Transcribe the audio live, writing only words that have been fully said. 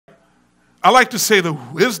I like to say the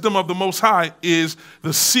wisdom of the Most High is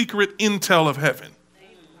the secret intel of heaven.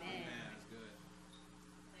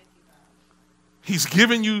 He's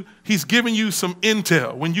giving you some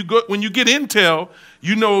intel. When you get intel,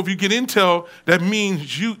 you know, if you get intel, that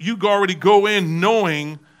means you already go in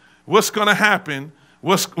knowing what's going to happen,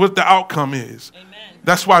 what the outcome is. Amen.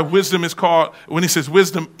 That's why wisdom is called, when he says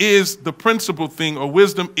wisdom is the principal thing, or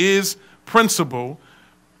wisdom is principle,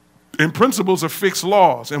 and principles are fixed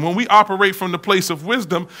laws. And when we operate from the place of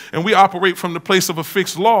wisdom and we operate from the place of a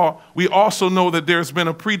fixed law, we also know that there's been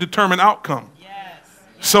a predetermined outcome.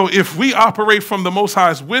 So if we operate from the Most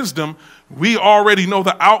High's wisdom, we already know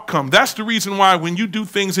the outcome. That's the reason why when you do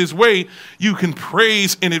things his way, you can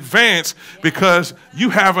praise in advance, because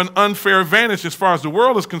you have an unfair advantage as far as the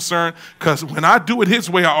world is concerned, because when I do it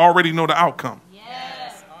his way, I already know the outcome.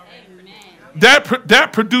 Yes.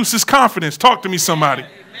 That produces confidence. Talk to me, somebody.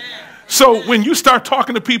 So when you start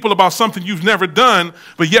talking to people about something you've never done,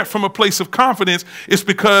 but yet from a place of confidence, it's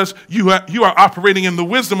because you are operating in the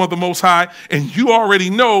wisdom of the Most High, and you already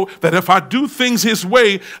know that if I do things his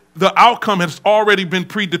way, the outcome has already been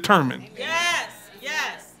predetermined. Yes,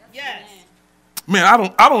 yes, yes. Man,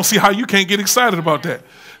 I don't see how you can't get excited about that.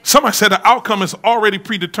 Somebody said the outcome is already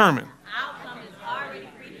predetermined. Outcome is already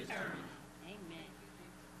predetermined. Amen.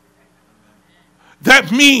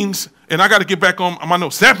 That means, and I got to get back on my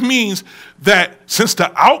notes, that means that since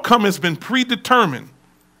the outcome has been predetermined,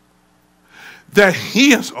 that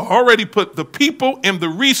he has already put the people and the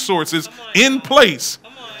resources in place.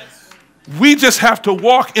 We just have to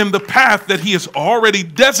walk in the path that he has already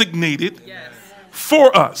designated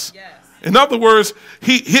for us. In other words,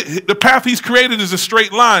 the path he's created is a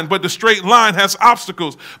straight line, but the straight line has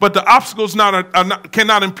obstacles. But the obstacles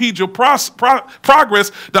cannot impede your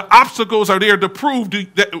progress. The obstacles are there to prove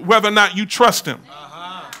whether or not you trust him.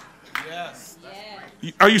 Yes.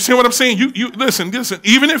 Are you seeing what I'm saying? You listen.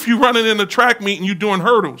 Even if you're running in a track meet and you're doing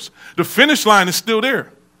hurdles, the finish line is still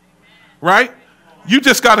there, right? You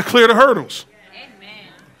just got to clear the hurdles.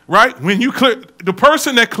 Right? When you clear, the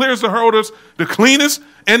person that clears the hurdles the cleanest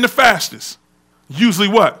and the fastest, usually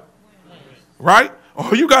what? Right?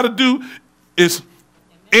 All you got to do is,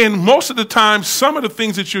 and most of the time, some of the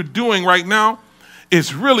things that you're doing right now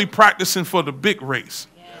is really practicing for the big race.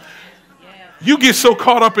 You get so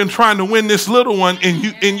caught up in trying to win this little one, and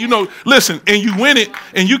you know, listen, and you win it,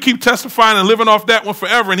 and you keep testifying and living off that one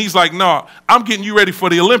forever, and he's like, no, I'm getting you ready for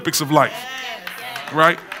the Olympics of life.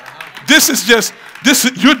 Right?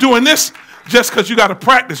 You're doing this just because you got to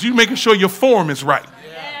practice. You're making sure your form is right.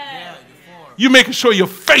 You're making sure your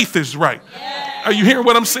faith is right. Are you hearing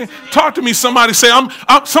what I'm saying? Talk to me. Somebody say,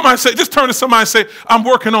 just turn to somebody and say, I'm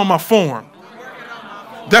working on my form.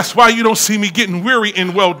 That's why you don't see me getting weary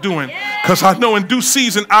in well-doing, because I know in due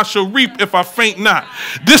season I shall reap if I faint not.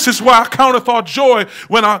 This is why I counteth all joy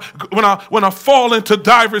when I fall into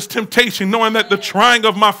divers temptation, knowing that the trying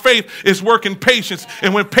of my faith is working patience.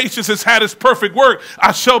 And when patience has had its perfect work,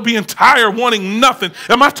 I shall be entire, wanting nothing.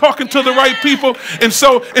 Am I talking to the right people? And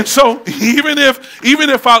so even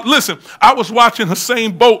if I was watching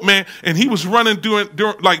Hussein Bolt, man, and he was running during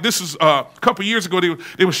like, this is a couple years ago,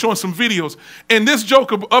 they were showing some videos, and this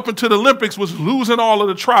joker up until the Olympics was losing all of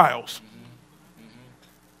the trials.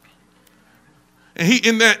 And he,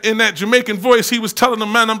 in that Jamaican voice, he was telling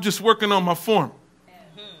them, man, I'm just working on my form.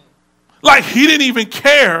 Like, he didn't even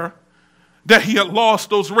care that he had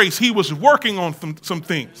lost those races. He was working on some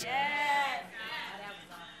things.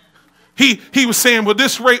 He was saying, well,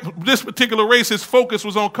 this particular race, his focus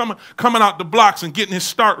was on coming out the blocks and getting his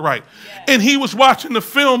start right. And he was watching the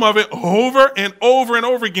film of it over and over and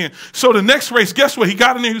over again. So the next race, guess what? He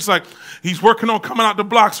got in there, he was like, he's working on coming out the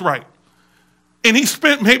blocks right. And he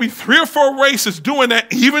spent maybe 3 or 4 races doing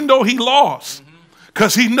that, even though he lost.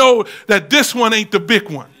 Because he know that this one ain't the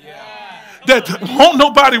big one. That won't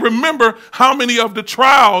nobody remember how many of the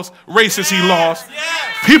trials races he lost.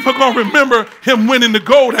 People are going to remember him winning the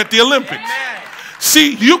gold at the Olympics.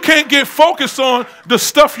 See, you can't get focused on the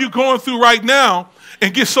stuff you're going through right now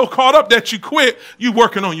and get so caught up that you quit. You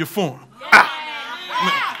working on your form.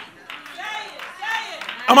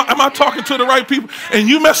 Am I talking to the right people? And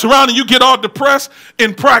you mess around and you get all depressed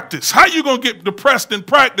in practice. How you going to get depressed in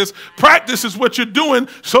practice? Practice is what you're doing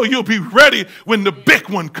so you'll be ready when the big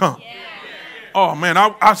one comes. Oh, man,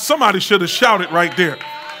 somebody should have shouted right there.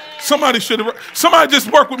 Somebody just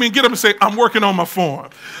work with me and get up and say, I'm working on my form.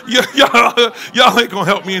 Y'all ain't going to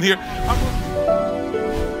help me in here.